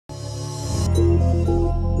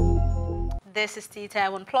This is Tea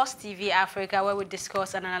Time on Plus TV Africa, where we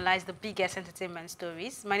discuss and analyze the biggest entertainment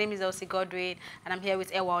stories. My name is Elsie Godwin, and I'm here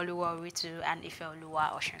with Ewaoluwa, Oritu, and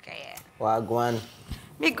Ifeoluwa, Osunkeye. Wagwan.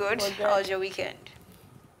 Me good. How was your weekend?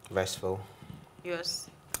 Restful. Yours?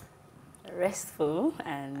 Restful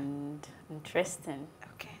and interesting.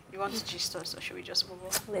 Okay. You want to gist us, or should we just move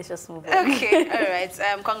on? Let's just move on. Okay. All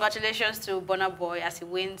right. Congratulations to Burna Boy as he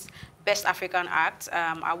wins Best African Act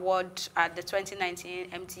award at the 2019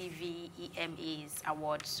 MTV EMAs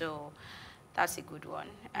award. So that's a good one.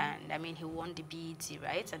 And I mean, he won the BET,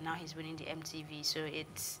 right? And now he's winning the MTV. So it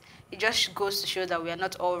just goes to show that we are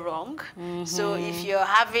not all wrong. So if you're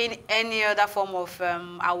having any other form of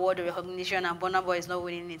award or recognition and Burna Boy is not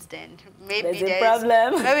winning it, then maybe there's a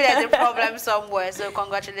problem. Maybe there's a problem somewhere. So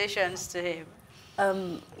congratulations to him.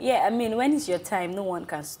 Yeah, I mean, when it's your time, no one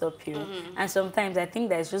can stop you. And sometimes I think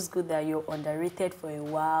that it's just good that you're underrated for a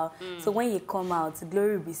while. So when you come out, the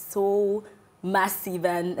glory will be so massive,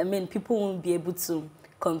 and I mean, people won't be able to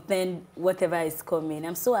contend whatever is coming.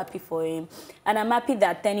 I'm so happy for him. And I'm happy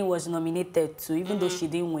that Tenny was nominated too, even though she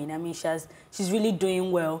didn't win. I mean, she's really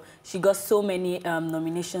doing well. She got so many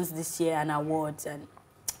nominations this year and awards, and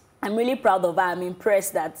I'm really proud of her. I'm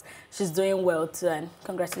impressed that she's doing well too, and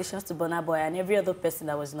congratulations to Burna Boy and every other person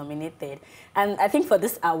that was nominated. And I think for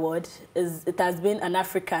this award, it has been an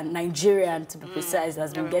African, Nigerian to be precise,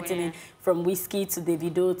 has been getting it, from Whiskey to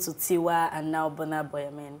Davido to Tiwa and now Burna Boy.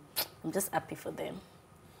 I mean, I'm just happy for them.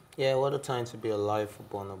 Yeah, what a time to be alive for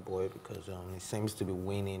Burna Boy, because he seems to be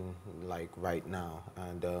winning like right now.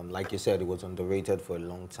 And like you said, it was underrated for a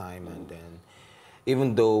long time, and then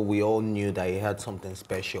even though we all knew that he had something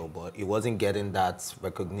special, but he wasn't getting that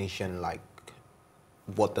recognition like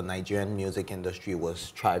what the Nigerian music industry was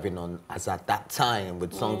striving on as at that time,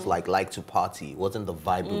 with songs like to Party. It wasn't the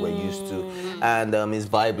vibe we were used to. And his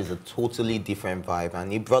vibe is a totally different vibe,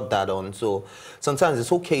 and he brought that on. So sometimes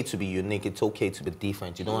it's okay to be unique, it's okay to be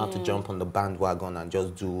different. You don't have to jump on the bandwagon and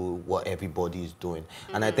just do what everybody is doing.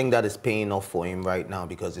 And I think that is paying off for him right now,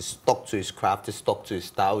 because he's stuck to his craft, he's stuck to his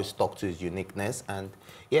style, he's stuck to his uniqueness, and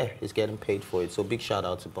yeah, he's getting paid for it. So big shout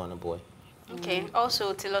out to Burna Boy. Okay.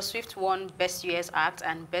 Also, Taylor Swift won Best US Act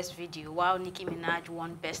and Best Video, while Nicki Minaj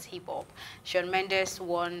won Best Hip Hop. Shawn Mendes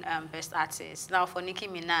won Best Artist. Now, for Nicki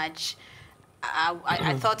Minaj,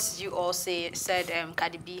 I thought you all said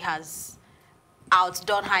Cardi B has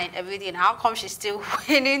outdone her in everything. How come she's still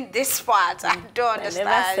winning this part? I don't understand.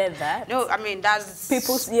 I never said that. No, I mean, that's...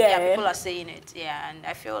 people are saying it. Yeah, and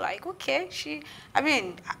I feel like, okay, I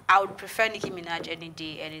mean, I would prefer Nicki Minaj any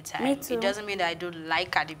day, anytime. Me too. It doesn't mean that I don't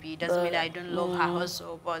like Cardi B. It doesn't mean that I don't love her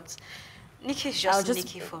hustle, but Nicki is just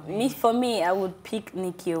Nicki for me. For me, I would pick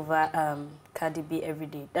Nicki over Cardi B every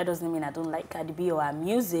day. That doesn't mean I don't like Cardi B or her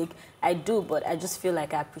music. I do, but I just feel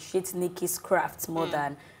like I appreciate Nicki's craft more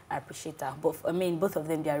than I appreciate her. But I mean, both of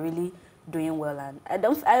them, they are really doing well, and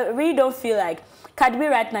I really don't feel like Cardi B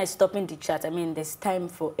right now is stopping the chart. I mean, there's time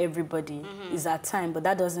for everybody. It's her time, but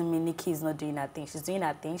that doesn't mean Nicki is not doing her thing. She's doing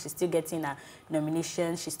her thing. She's still getting her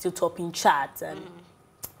nomination. She's still topping charts, and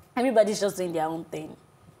everybody's just doing their own thing.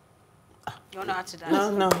 You want to add to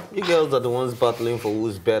that? No. You girls are the ones battling for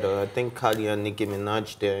who's better. I think Cardi and Nicki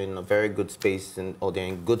Minaj, they're in a very good space, or they're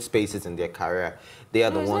in good spaces in their career. They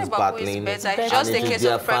are the ones battling. It's just a case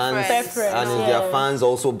of preference. And their fans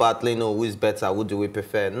also battling, oh, who is better, who do we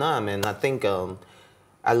prefer? Nah, man, I think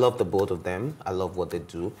I love the both of them. I love what they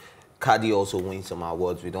do. Cardi also wins some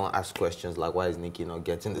awards. We don't ask questions like, why is Nicki not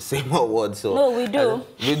getting the same award? So no, we do.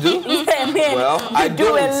 We do? Yeah, well, I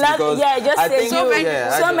do a lot. Yeah, just I think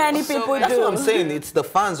so many people do. That's what I'm saying. It's the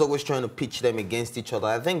fans always trying to pitch them against each other.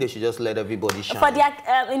 I think they should just let everybody shine. For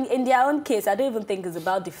their, in their own case, I don't even think it's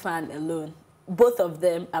about the fan alone. Both of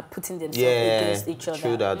them are putting themselves against each other.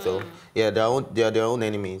 True that, though. Yeah, they are their own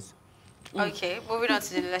enemies. Okay, moving on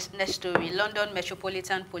to the next story. London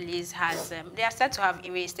Metropolitan Police has, they are said to have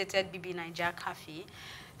reinstated BB Naija Cafe.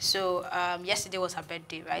 So yesterday was her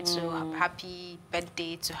birthday, right? So happy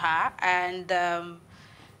birthday to her. And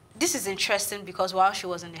this is interesting because while she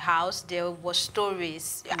was in the house, there were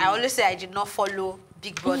stories. I always say I did not follow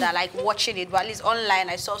Big Brother, like watching it, but at least online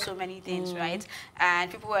I saw so many things, right? And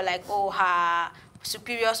people were like, oh, her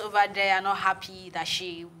superiors over there are not happy that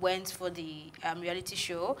she went for the reality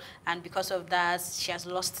show, and because of that she has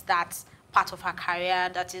lost that part of her career,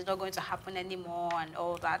 that is not going to happen anymore and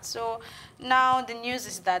all that. So now the news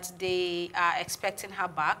is that they are expecting her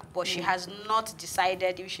back, but she has not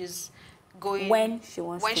decided if she's going when she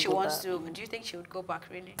wants to. Do you think she would go back,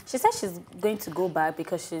 really? She said she's going to go back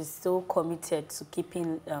because she's so committed to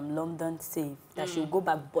keeping London safe that she'll go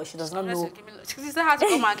back, but she does not know. She still has to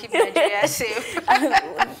come and keep Nigeria safe.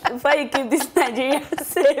 Before you keep this Nigeria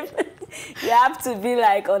safe, you have to be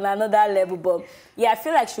like on another level. But yeah, I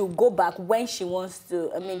feel like she'll go back when she wants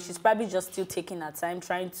to. I mean, she's probably just still taking her time,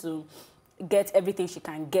 trying to get everything she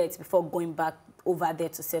can get before going back over there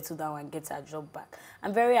to settle down and get her job back.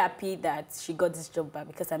 I'm very happy that she got this job back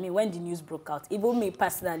because, I mean, when the news broke out, even me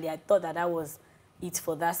personally, I thought that was it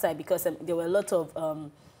for that side because there were a lot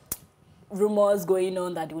of rumors going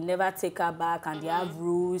on that they would never take her back and they have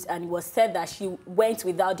rules, and it was said that she went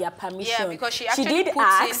without their permission. Yeah, because she actually did put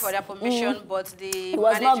ask, in for their permission, but the it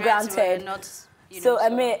was not granted. Were not, so, I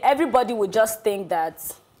mean, everybody would just think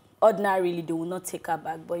that ordinarily they will not take her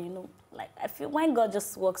back, but, you know, like, I feel when God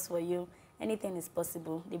just works for you, anything is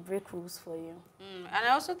possible. They break rules for you. And I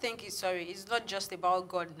also think it's not just about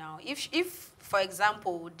God now. If for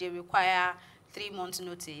example, they require 3 months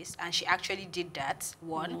notice and she actually did that,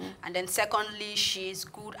 one, and then secondly, she's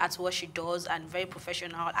good at what she does and very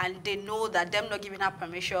professional, and they know that them not giving her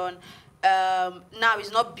permission now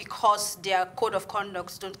it's not because their code of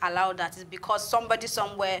conduct don't allow that. It's because somebody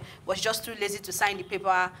somewhere was just too lazy to sign the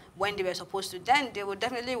paper when they were supposed to. Then they would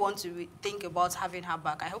definitely want to think about having her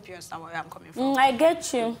back. I hope you understand where I'm coming from. I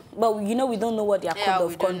get you. But, you know, we don't know what their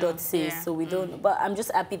code of conduct says, so we don't know. But I'm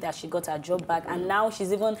just happy that she got her job back, and now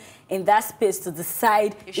she's even in that space to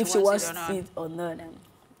decide if she wants to see it or not.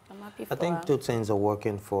 I'm happy for her. I think 2 things are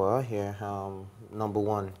working for her here. Number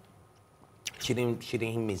one, she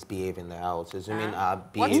didn't misbehave in the house. Assuming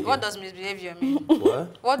what does misbehavior mean?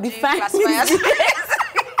 What? What do you classify as?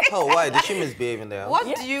 Oh, why? Did she misbehave in the house?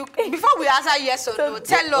 What do you... Before we answer yes or no,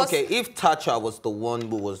 tell us... Okay, if Thatcher was the one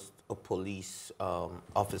who was a police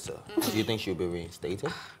officer, do you think she would be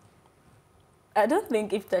reinstated? I don't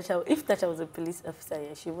think if Thatcher was a police officer,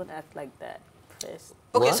 yeah, she wouldn't act like that first.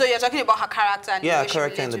 Okay, What? So you're talking about her character and Yeah, the her way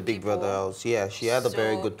character she in the relates Big to Brother people. house. Yeah, she had a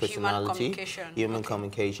very good So, personality. Human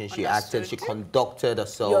communication. She acted, she Understood. conducted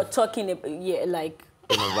herself You're talking about, yeah, like...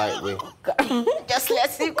 in the right way. Just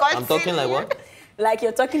let's see. I'm talking like what? Like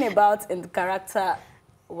you're talking about in the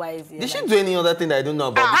character-wise. Did she do any other thing that I don't know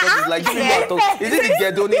about? Because it's like, is it the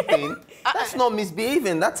Gedoni thing? That's not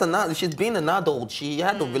misbehaving. That's she's being an adult. She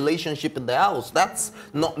had a relationship in the house. That's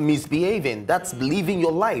not misbehaving. That's living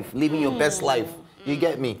your life, living your best life. You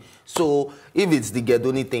get me? So if it's the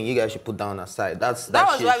Gedoni thing, you guys should put down aside. That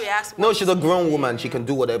was why we asked. No, she's a grown woman. She can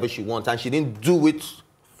do whatever she wants, and she didn't do it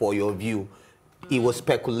for your view. It was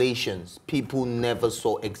speculations. People never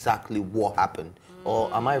saw exactly what happened.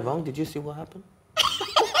 Or am I wrong? Did you see what happened?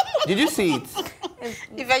 Did you see it?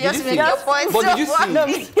 If I just make your point, but did you see No,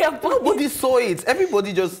 nobody saw it.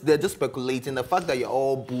 Everybody they're just speculating. The fact that you're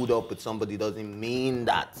all booed up with somebody doesn't mean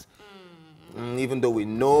that. Even though we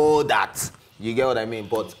know that. You get what I mean?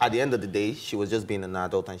 But at the end of the day, she was just being an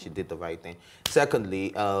adult and she did the right thing.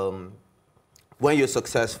 Secondly, when you're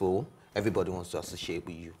successful, everybody wants to associate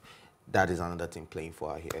with you. That is another thing playing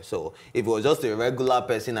for her here. So if it was just a regular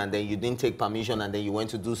person and then you didn't take permission and then you went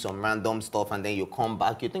to do some random stuff and then you come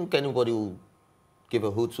back, you think anybody will give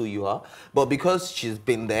a hoot who you are? But because she's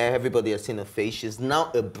been there, everybody has seen her face, she's now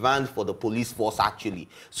a brand for the police force actually.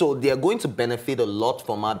 So they're going to benefit a lot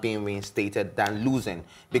from her being reinstated than losing.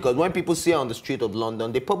 Because when people see her on the street of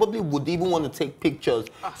London, they probably would even want to take pictures.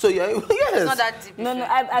 So yeah, yes. It's not that deep. No,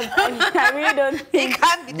 I really don't think It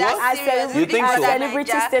can't be that serious. You think so?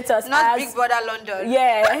 Celebrity status Not as, Big Brother London.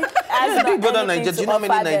 Yeah. as Big Brother anything Nigeria. to Do you know how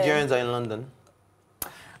many offer them. Nigerians are in London?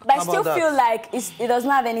 But I How still about feel that? like it does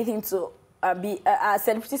not have anything to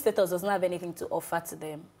celebrity status does not have anything to offer to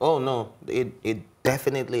them. Oh no, it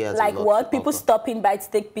definitely has. Like a lot what? to People offer. stopping by to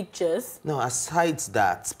take pictures? No, aside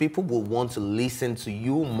that, people will want to listen to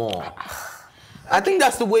you more. I think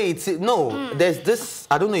that's the way it's... No, there's this...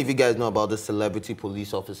 I don't know if you guys know about the celebrity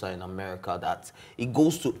police officer in America that it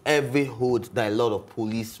goes to every hood that a lot of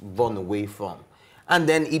police run away from. And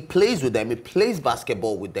then he plays with them, he plays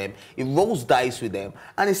basketball with them, he rolls dice with them,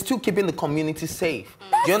 and he's still keeping the community safe.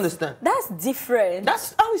 Do you understand? That's different.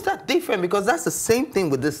 How is that different? Because that's the same thing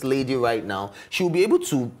with this lady right now. She'll be able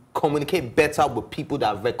to communicate better with people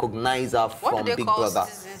that recognize her from What do they Big call Brother.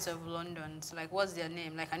 citizens of London? Like, what's their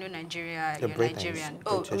name? Like, I know Nigeria, The you're Britons, Nigerian.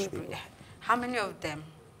 British people. How many of them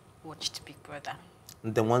watched Big Brother?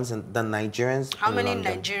 The ones in the Nigerians. How in many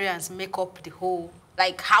London. Nigerians make up the whole?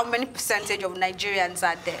 Like, how many percentage of Nigerians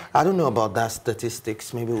are there? I don't know about that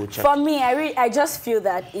statistics. Maybe we'll check. For me, I just feel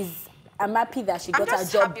that I'm happy that she got her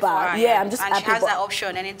job back. Yeah, I'm just and happy. she has that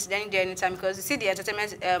option anytime because you see the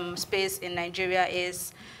entertainment space in Nigeria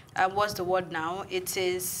is what's the word now? It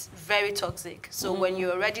is very toxic. So when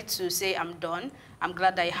you're ready to say, I'm done, I'm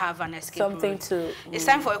glad that you have an escape route. It's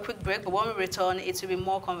time for a quick break, but when we return, it will be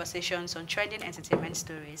more conversations on trending entertainment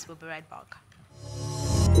stories. We'll be right back.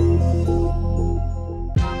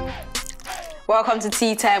 Welcome to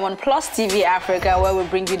Tea Time on Plus TV Africa, where we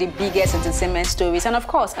bring you the biggest entertainment stories and, of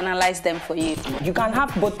course, analyze them for you. You can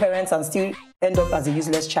have both parents and still end up as a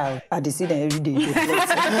useless child. I see them every day.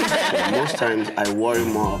 Most times, I worry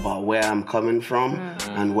more about where I'm coming from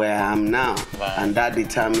and where I am now, and that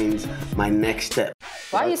determines my next step.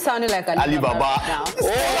 Why are you sounding like Alibaba now?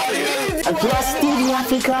 Plus TV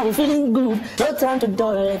Africa, we're feeling good. No time to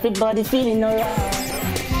dull, everybody feeling alright.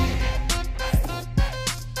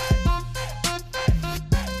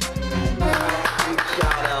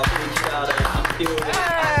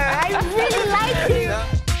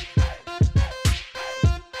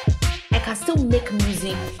 I still make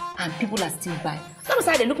music and people are still buying.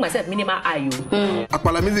 Sometimes I look myself minimal IU.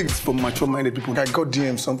 Akpala music is for mature-minded people. I got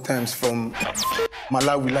DMs sometimes from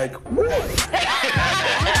Malawi, like,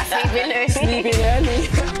 Sleeping early.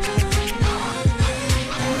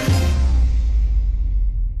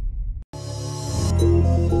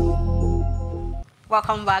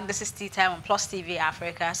 Welcome back. This is Tea Time on Plus TV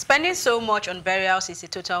Africa. Spending so much on burials is a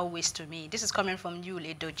total waste to me. This is coming from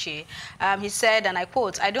Yul Edochie. He said, and I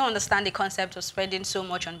quote, "I don't understand the concept of spending so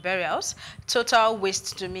much on burials. Total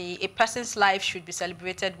waste to me. A person's life should be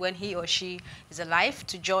celebrated when he or she is alive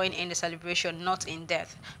to join in the celebration, not in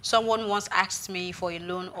death. Someone once asked me for a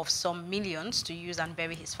loan of some millions to use and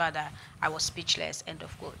bury his father. I was speechless." End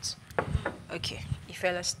of quote. Okay, Ife,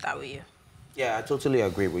 let's start with you. Yeah, I totally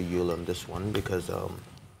agree with Yul on this one because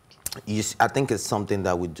I think it's something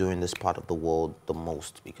that we do in this part of the world the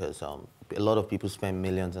most because a lot of people spend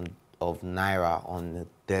millions of naira on a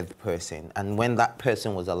dead person. And when that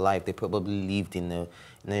person was alive, they probably lived in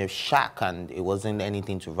a shack and it wasn't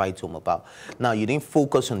anything to write home about. Now, you didn't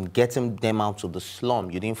focus on getting them out of the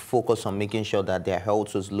slum. You didn't focus on making sure that their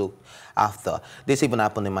health was looked after. This even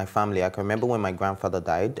happened in my family. I can remember when my grandfather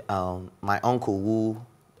died, my uncle, who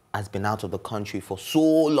has been out of the country for so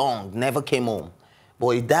long, never came home. But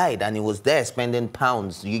he died and he was there spending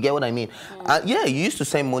pounds. You get what I mean? Yeah, you used to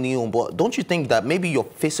send money home, but don't you think that maybe your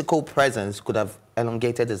physical presence could have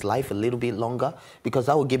elongated his life a little bit longer? Because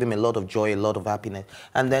that would give him a lot of joy, a lot of happiness.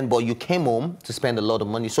 And then, but you came home to spend a lot of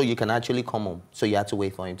money so you can actually come home. So you had to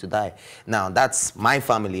wait for him to die. Now, that's my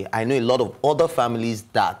family. I know a lot of other families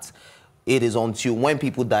that it is until when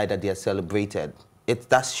people die that they are celebrated.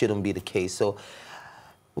 That shouldn't be the case. So,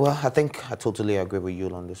 well, I think I totally agree with you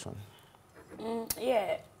on this one.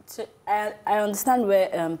 Yeah, so I understand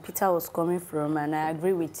where Peter was coming from, and I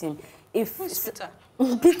agree with him. Who's Peter?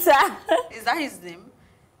 Peter. Is that his name?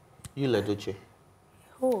 Yul Edochie.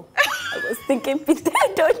 Oh, I was thinking Peter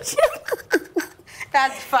Edochie.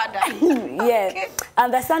 That's father. Yeah, Okay. I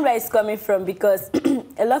understand where it's coming from because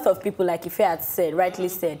a lot of people, like Ife had said, rightly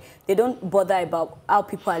said, they don't bother about how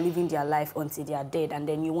people are living their life until they are dead, and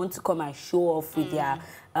then you want to come and show off with their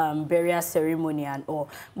burial ceremony and all.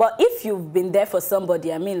 But if you've been there for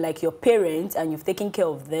somebody, I mean, like your parents, and you've taken care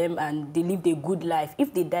of them and they lived a good life,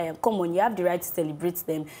 if they die, come on, you have the right to celebrate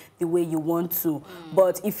them the way you want to.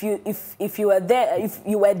 But if you were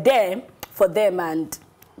there for them and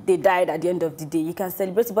they died at the end of the day, you can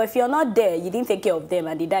celebrate it. But if you're not there, you didn't take care of them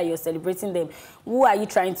and they died, you're celebrating them, who are you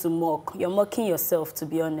trying to mock? You're mocking yourself, to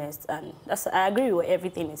be honest. And I agree with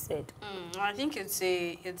everything he said. I think it's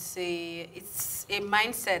a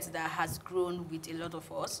mindset that has grown with a lot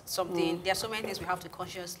of us. There are so many things we have to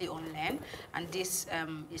consciously unlearn, and this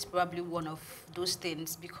is probably one of those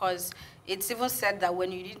things, because it's even said that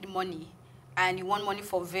when you need money and you want money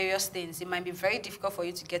for various things, it might be very difficult for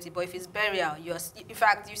you to get it. But if it's burial, in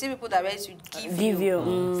fact, you see people that are ready to give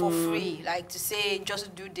you for free, like to say,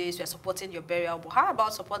 just do this, you're supporting your burial. But how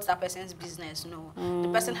about support that person's business? No. The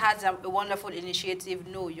person has a wonderful initiative.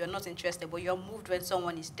 No, you're not interested, but you're moved when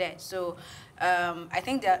someone is dead. So I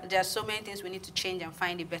think there are so many things we need to change and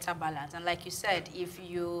find a better balance. And like you said, if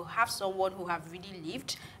you have someone who have really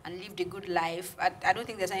lived and lived a good life, I don't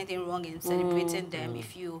think there's anything wrong in celebrating them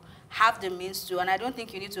if you have the means to. And I don't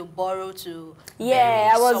think you need to borrow to.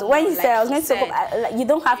 Yeah, when you said, I was going to say, you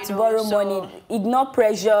don't have to borrow money, ignore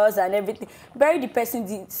pressures and everything. Bury the person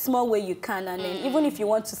the small way you can, and then even if you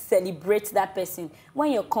want to celebrate that person,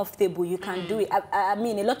 when you're comfortable, you can do it. I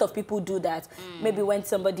mean, a lot of people do that. Maybe when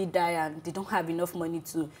somebody dies and they don't have enough money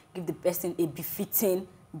to give the person a befitting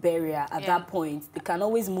burial at that point, they can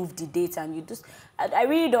always move the date, and you just. I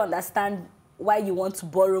really don't understand why you want to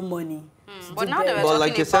borrow money But now that we're But talking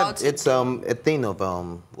like you about said, it's a thing of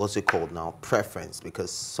what's it called now? Preference,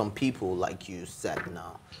 because some people, like you said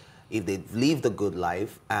now, if they live the good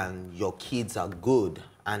life and your kids are good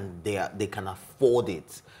and they can afford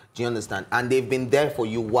it, do you understand? And they've been there for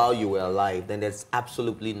you while you were alive, then there's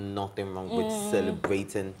absolutely nothing wrong with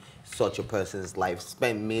celebrating such a person's life.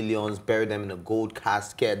 Spend millions, bury them in a gold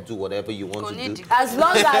casket, do whatever you want to do. As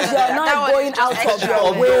long as you're not going out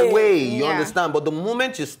of your way. You understand? But the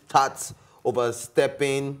moment you start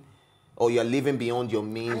overstepping or you're living beyond your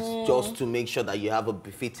means just to make sure that you have a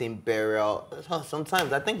befitting burial,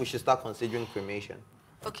 sometimes I think we should start considering cremation.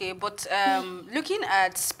 Okay, but looking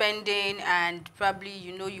at spending and probably,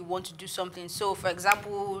 you want to do something. So, for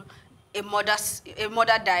example, a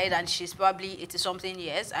mother died and she's probably 80-something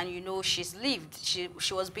years, and she's lived.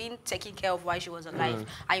 She was being taken care of while she was alive,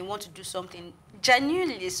 and you want to do something.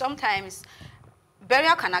 Genuinely, sometimes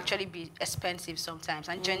burial can actually be expensive sometimes,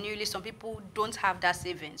 and genuinely some people don't have that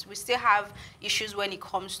savings. We still have issues when it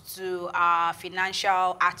comes to our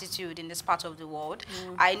financial attitude in this part of the world.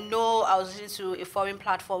 I know I was listening to a foreign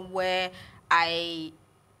platform where I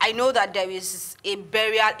know that there is a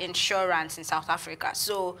burial insurance in South Africa.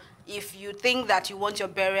 So if you think that you want your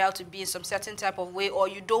burial to be in some certain type of way, or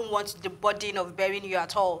you don't want the burden of burying you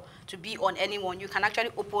at all to be on anyone, you can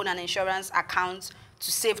actually open an insurance account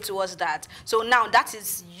to save towards that. So now that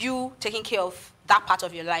is you taking care of that part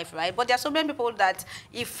of your life, right? But there are so many people that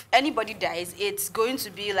if anybody dies, it's going to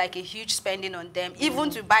be like a huge spending on them, even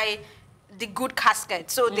to buy the good casket.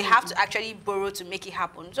 So they have to actually borrow to make it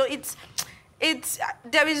happen. So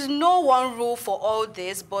there is no one rule for all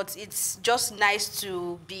this, but it's just nice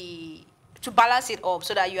to balance it up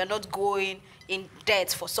so that you are not going in debt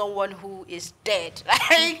for someone who is dead.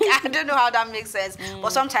 Like, I don't know how that makes sense,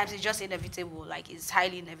 but sometimes it's just inevitable. Like, it's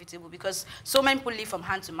highly inevitable because so many people live from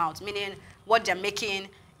hand to mouth, meaning what they're making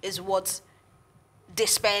is what they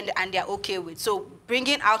spend and they're okay with. So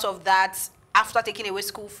bringing out of that, after taking away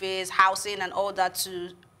school fees, housing and all that,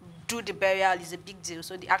 to do the burial is a big deal.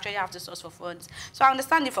 So they actually have to source for funds. So I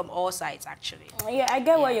understand it from all sides, actually. Yeah, I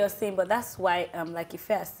get what you're saying, but that's why, like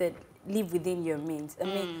Ife said, live within your means. I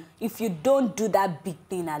mean, if you don't do that big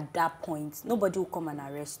thing at that point, nobody will come and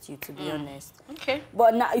arrest you, to be honest. Okay.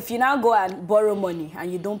 But now, if you now go and borrow money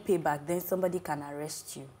and you don't pay back, then somebody can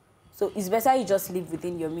arrest you. So it's better you just live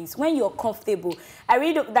within your means. When you're comfortable, I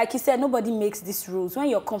really, like you said, nobody makes these rules. When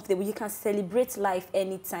you're comfortable, you can celebrate life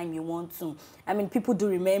anytime you want to. I mean, people do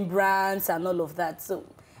remembrance and all of that. So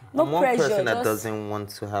no pressure. I'm one person that doesn't want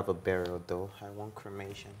to have a burial, though. I want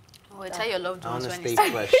cremation. Oh, tell your loved ones when it's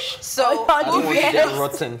fresh. So I don't want to get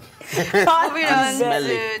rotten. Moving on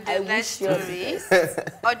to the next story.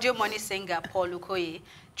 Audio Money singer Paul Okoye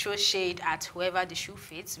throws shade at whoever the shoe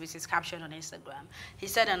fits with his caption on Instagram. He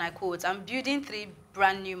said, and I quote, "I'm building 3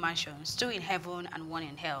 brand new mansions, 2 in heaven and 1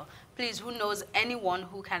 in hell. Please, who knows anyone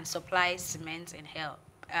who can supply cement in hell?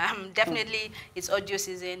 Definitely, it's audio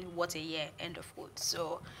season. What a year." End of quote.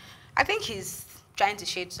 So I think he's trying to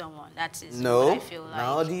shade someone. That is what I feel like.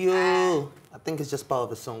 No, audio. I think it's just part of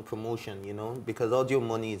the song promotion, because audio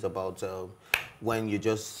money is about when you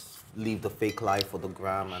just live the fake life for the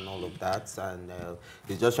gram and all of that, and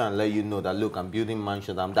it's just trying to let you know that, look, I'm building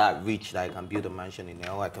mansions. I'm that rich that I can build a mansion in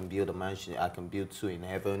hell. I can build a mansion. I can build 2 in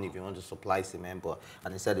heaven if you want to supply cement.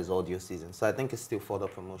 And instead, it's audio season. So I think it's still further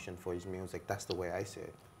promotion for his music. That's the way I see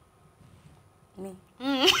it. Me.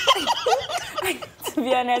 To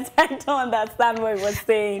be honest, I don't understand what he was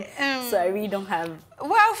saying, so I really don't have.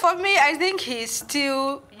 Well, for me, I think he's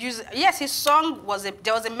still using. Yes, his song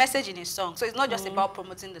there was a message in his song, so it's not just about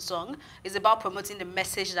promoting the song; it's about promoting the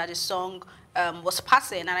message that the song was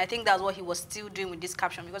passing, and I think that's what he was still doing with this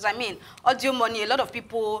caption. Because I mean, audio money. A lot of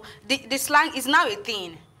people, the slang is now a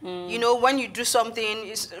thing. When you do something,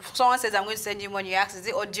 if someone says, "I'm going to send you money," you ask, "Is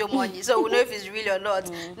it audio money?" So we know if it's real or not.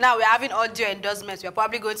 Now we're having audio endorsements. We're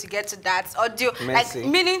probably going to get to that. Audio, like,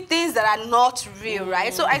 meaning things that are not real,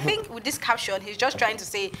 right? So I think with this caption, he's just trying to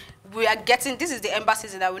say, we are getting, this is the ember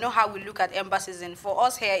season, that we know how we look at ember season. For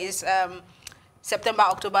us here is September,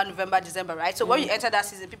 October, November, December, right? So when you enter that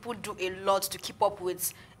season, people do a lot to keep up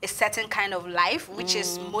with a certain kind of life, which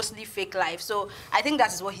is mostly fake life. So I think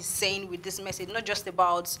that is what he's saying with this message, not just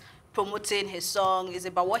about promoting his song, it's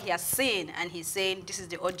about what he has seen, and he's saying this is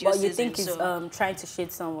the audio season. But you think he's trying to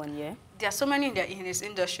shade someone, yeah? There are so many in his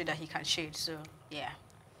industry that he can shade, so yeah.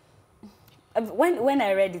 When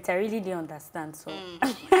I read it, I really didn't understand, so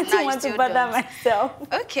I didn't want to bother myself.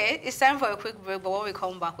 Okay, it's time for a quick break, but when we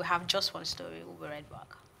come back, we have just one story. We'll be right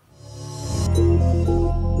back.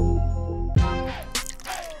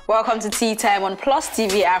 Welcome to Tea Time on Plus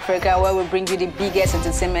TV Africa, where we bring you the biggest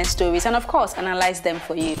entertainment stories and, of course, analyze them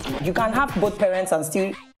for you. You can have both parents and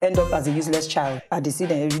still end up as a useless child. I see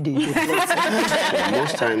them every day.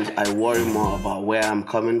 Most times I worry more about where I'm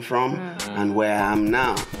coming from and where I am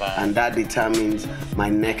now. And that determines my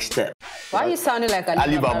next step. Why are you sounding like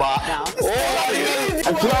Alibaba now?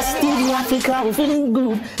 Plus TV Africa, we're feeling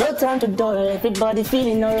good. No time to dull, everybody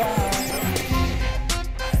feeling alright.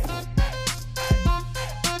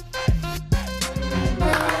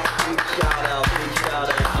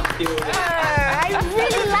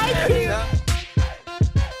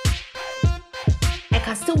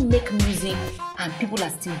 I still make music and people are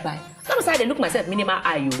still buying. Sometimes I look myself minimal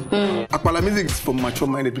IO. Akpala music is for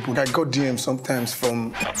mature-minded people. I got DMs sometimes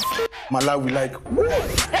from Malawi, like,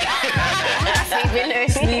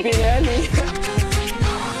 Sleeping early.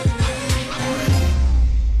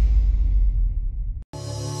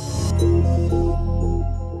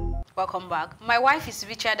 Welcome back. My wife is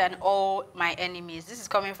richer than all my enemies. This is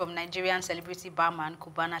coming from Nigerian celebrity barman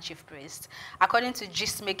Cubana Chief Priest. According to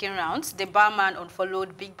Gist Making Rounds, the barman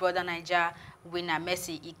unfollowed Big Brother Niger winner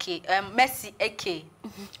Mercy Eke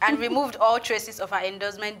and removed all traces of her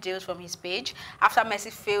endorsement deals from his page after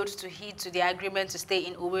Mercy failed to heed to the agreement to stay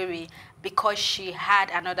in Owerri because she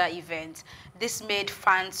had another event. This made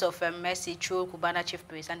fans of Mercy troll Cubana Chief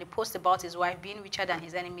Priest, and the post about his wife being richer than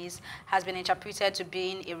his enemies has been interpreted to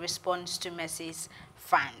being a response to Mercy's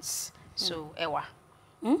fans. So, Ewa.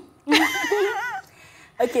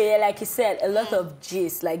 Okay, yeah, like you said, a lot of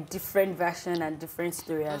gist, like different version and different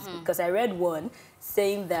stories. Because I read one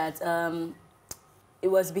saying that it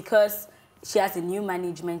was because she has a new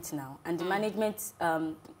management now, and the management,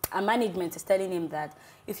 our management is telling him that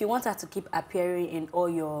if you want her to keep appearing in all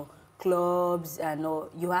your clubs and all,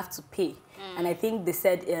 you have to pay. And I think they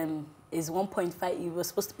said is 1.5. He was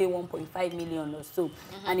supposed to pay 1.5 million or so,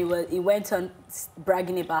 and he went on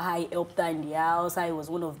bragging about how he helped her in the house, how he was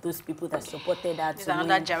one of those people that supported her There's to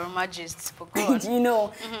another win. Jaruma gist for God. You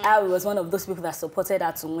know, how he was one of those people that supported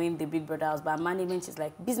her to win the Big Brother house. But management is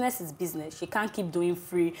like, business is business. She can't keep doing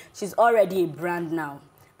free. She's already a brand now.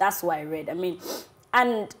 That's what I read. I mean,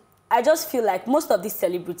 and I just feel like most of these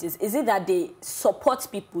celebrities, is it that they support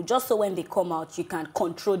people just so when they come out, you can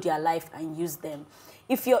control their life and use them?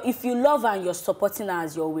 If you love her and you're supporting her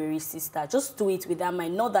as your weary sister, just do it with that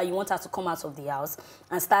mind. Not that you want her to come out of the house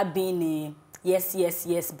and start being a yes, yes,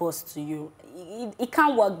 yes boss to you. It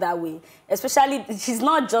can't work that way. Especially, she's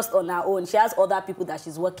not just on her own. She has other people that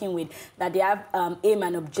she's working with, that they have aim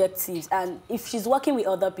and objectives. And if she's working with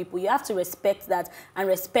other people, you have to respect that and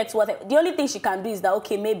respect what... The only thing she can do is that,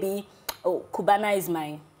 okay, maybe, oh, Cubana is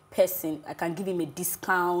my person, I can give him a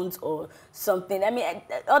discount or something. I mean,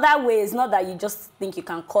 other ways, not that you just think you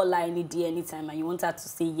can call her any day, anytime, and you want her to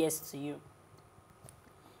say yes to you.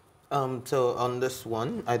 So on this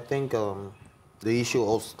one, I think the issue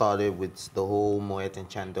all started with the whole Moet and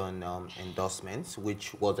Chandon endorsements,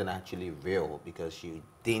 which wasn't actually real because she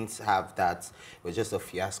didn't have that. It was just a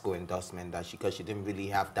fiasco endorsement because she didn't really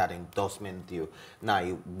have that endorsement deal.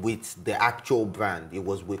 Now, with the actual brand, it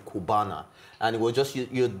was with Cubana. And it was just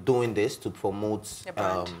you're doing this to promote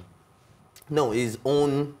no, his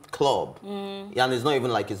own club. And it's not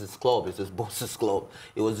even like it's his club, it's his boss's club.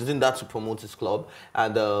 It was using that to promote his club.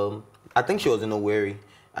 And I think she was in Owerri.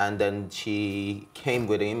 And then she came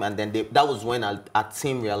with him, and then that was when our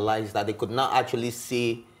team realized that they could not actually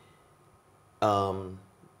see the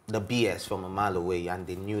BS from a mile away, and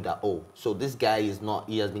they knew that, oh, so this guy is not,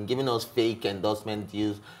 he has been giving us fake endorsement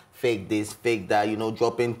deals, fake this, fake that, you know,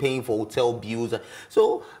 paying for hotel bills.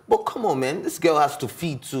 So, but come on, man, this girl has to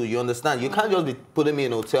feed too, you understand? You can't just be putting me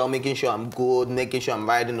in a hotel, making sure I'm good, making sure I'm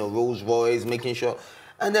riding a Rolls Royce, making sure,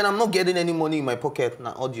 and then I'm not getting any money in my pocket,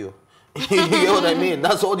 not audio. You get what I mean?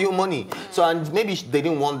 That's all your money. So, and maybe they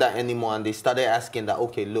didn't want that anymore, and they started asking that,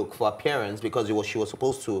 okay, look, for appearance, because she was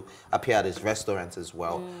supposed to appear at his restaurant as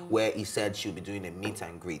well, where he said she'll be doing a meet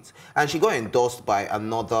and greet. And she got endorsed by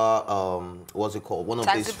another, what's it called? One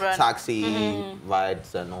of these taxi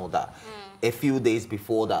rides and all that. A few days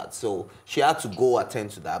before that. So she had to go attend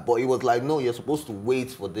to that. But it was like, no, you're supposed to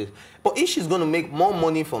wait for this. But if she's going to make more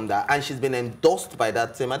money from that, and she's been endorsed by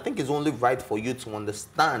that team, I think it's only right for you to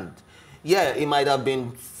understand. Yeah, it might have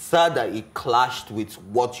been sad that it clashed with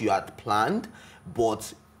what you had planned,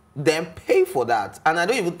 but then pay for that. And I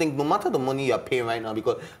don't even think, no matter the money you're paying right now,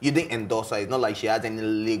 because you didn't endorse her, it's not like she has any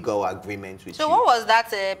legal agreement with you. So what was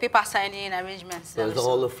that paper signing arrangement? It was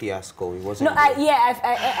all a fiasco. It wasn't. No,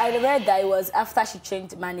 I read that it was after she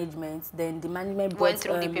changed management, then the management went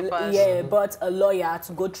through the papers. Yeah, brought a lawyer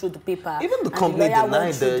to go through the paper. Even the company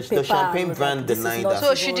denied, the champagne brand denied that.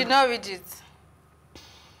 So she did not read it.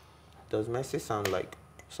 Does Messi sound like?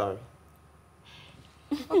 Sorry.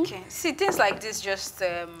 Okay. See, things like this just,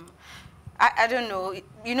 I don't know.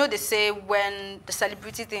 You know, they say when the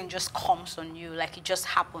celebrity thing just comes on you, like it just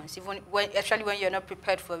happens. Even when, especially when you're not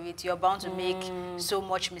prepared for it, you're bound to make so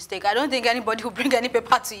much mistake. I don't think anybody will bring any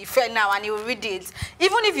paper to Ife now and he will read it.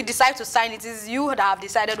 Even if you decide to sign it, it's you that have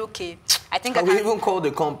decided, okay, I think I can... even call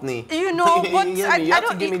the company. You know, but you have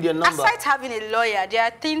to give me their number. Aside having a lawyer, there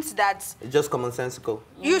are things that... It's just commonsensical.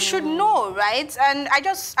 You should know, right? And I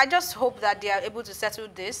just hope that they are able to settle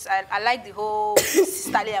this. I like the whole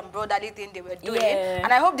sisterly and brotherly thing they were doing.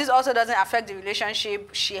 Yeah. And I hope this also doesn't affect the relationship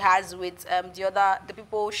she has with the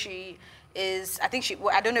people she is. I think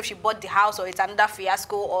I don't know if she bought the house or it's another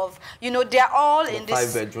fiasco of, you know, they're all in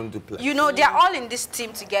this 5-bedroom duplex. You know, they're all in this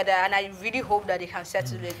team together, and I really hope that they can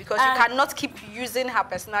settle it, because you cannot keep using her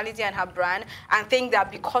personality and her brand and think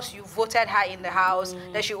that because you voted her in the house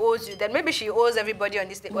that she owes you. Then maybe she owes everybody on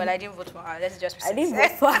this day. Well, I didn't vote for her. Let's just be I didn't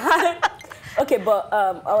vote for her. Okay, but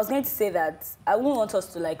I was going to say that I wouldn't want us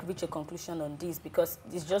to like reach a conclusion on this because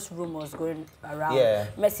it's just rumors going around. Yeah.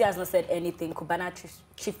 Messi has not said anything. Cubana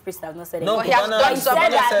chief priest has not said No, anything. he has done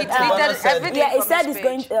something. He deleted everything. Yeah, he from said his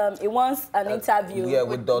he's going. He wants an interview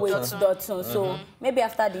with Dotun. So maybe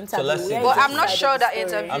after the interview. let's see. Well, I'm not sure that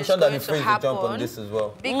interview I'm is sure that going the to phrase will jump on happen. this as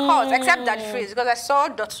well. Because, except that phrase, because I saw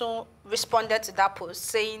Dotun responded to that post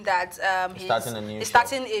saying that he's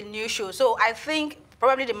starting a new show. So I think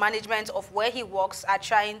probably the management of where he works are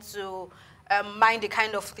trying to mind the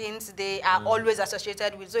kind of things they are always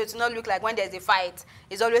associated with. So it's not look like when there's a fight,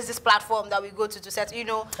 it's always this platform that we go to set, you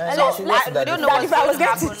know. So we don't know what's going to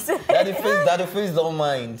happen. Daddy Freeze don't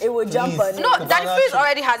mind. It will jump on it. No, Daddy Freeze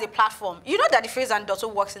already has a platform. You know Daddy Freeze and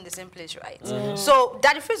Dotto works in the same place, right? So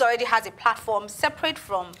Daddy Freeze already has a platform separate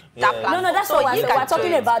from that platform. No, that's so what we're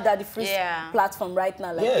talking about, Daddy Freeze platform right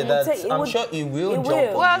now. Like, I'm sure it will jump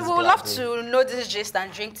on. Well, we would love to know this gist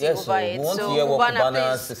and drink tea over it. We want to hear what Cubana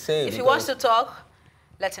has to say. If he wants to talk,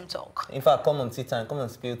 let him talk. In fact, come on tea time, come on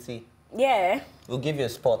spill tea. Yeah. We'll give you a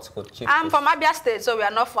spot for chief. I'm from Abia State, so we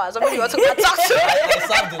are not far. So maybe you want to come talk to me. I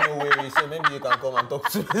served in Owerri, so maybe you can come and talk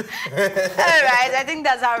to me. All right, I think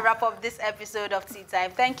that's how we wrap up this episode of Tea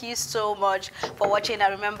Time. Thank you so much for watching.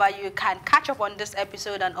 And remember, you can catch up on this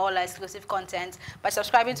episode and all our exclusive content by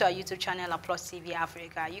subscribing to our YouTube channel at Plus TV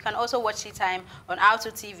Africa. You can also watch Tea Time on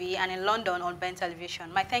Oritu TV and in London on Ben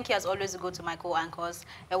Television. My thank you as always go to my co-anchors,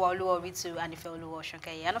 Ewaoluwa, Oritu, and Ifeoluwa,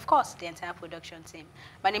 Osunkeye, and of course, the entire production team.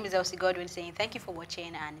 My name is Elsie Godwin saying thank you for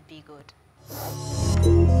watching and be good.